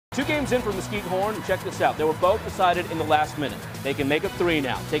2 games in for Mesquite Horn, and check this out. They were both decided in the last minute. They can make it 3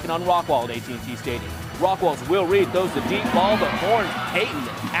 now, taking on Rockwall at AT&T Stadium. Rockwall's Will Reed throws the deep ball, but Horn's Peyton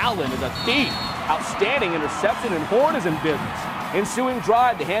Allen is a thief. Outstanding interception, and Horn is in business. Ensuing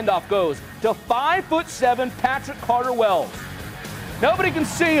drive, the handoff goes to 5'7" Patrick Carter-Wells. Nobody can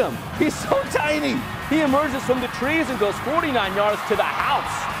see him. He's so tiny. He emerges from the trees and goes 49 yards to the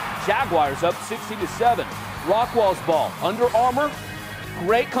house. Jaguars up 16-7. Rockwall's ball. Under Armour.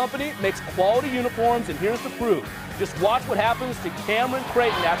 Great company, makes quality uniforms, and here's the proof. Just watch what happens to Cameron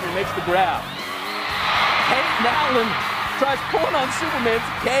Creighton after he makes the grab. Peyton Allen tries pulling on Superman's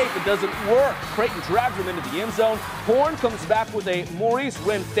cape. It doesn't work. Creighton drags him into the end zone. Horn comes back with a Maurice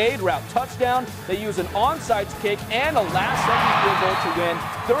Wren fade route touchdown. They use an onside kick and a last-second field goal to win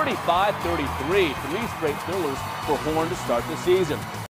 35-33. 3 straight thrillers for Horn to start the season.